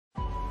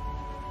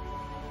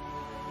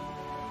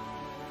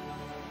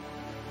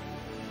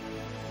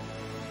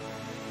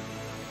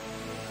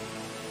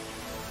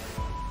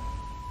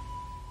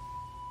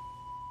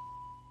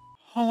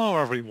Hello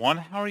everyone,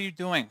 how are you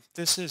doing?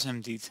 This is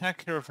MD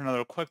Tech here for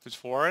another quick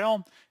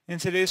tutorial. In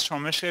today's tutorial,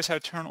 I'm going to show you guys how to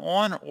turn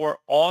on or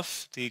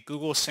off the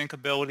Google Sync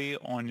ability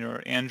on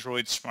your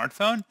Android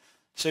smartphone.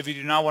 So if you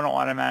do not want to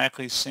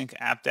automatically sync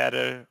app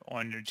data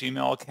on your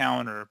Gmail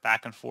account or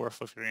back and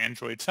forth with your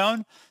Android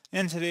phone,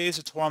 in today's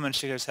tutorial I'm going to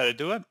show you guys how to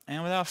do it.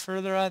 And without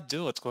further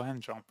ado, let's go ahead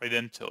and jump right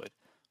into it.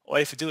 All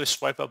you have to do is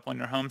swipe up on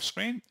your home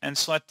screen and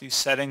select the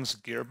Settings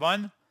gear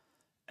button.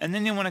 And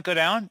then you want to go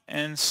down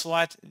and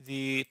select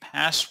the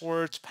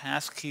passwords,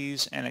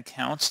 passkeys, and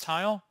accounts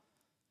tile.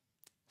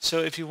 So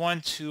if you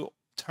want to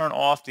turn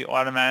off the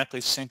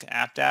automatically sync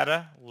app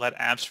data, let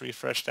apps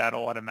refresh data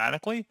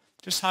automatically,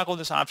 just toggle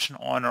this option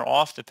on or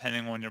off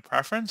depending on your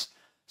preference.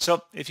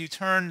 So if you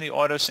turn the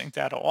auto sync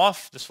data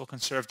off, this will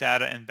conserve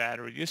data and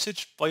battery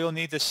usage, but you'll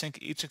need to sync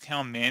each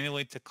account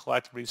manually to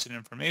collect recent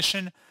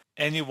information,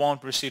 and you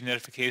won't receive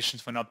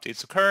notifications when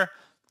updates occur.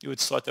 You would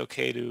select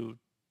OK to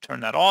turn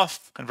that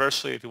off.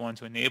 Conversely, if you want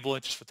to enable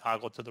it, just for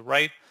toggle to the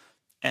right,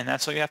 and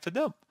that's all you have to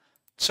do.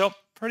 So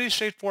pretty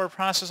straightforward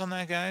process on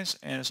that, guys.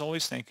 And as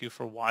always, thank you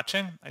for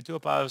watching. I do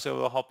hope I was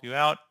able to help you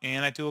out,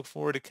 and I do look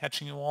forward to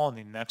catching you all in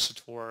the next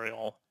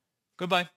tutorial. Goodbye.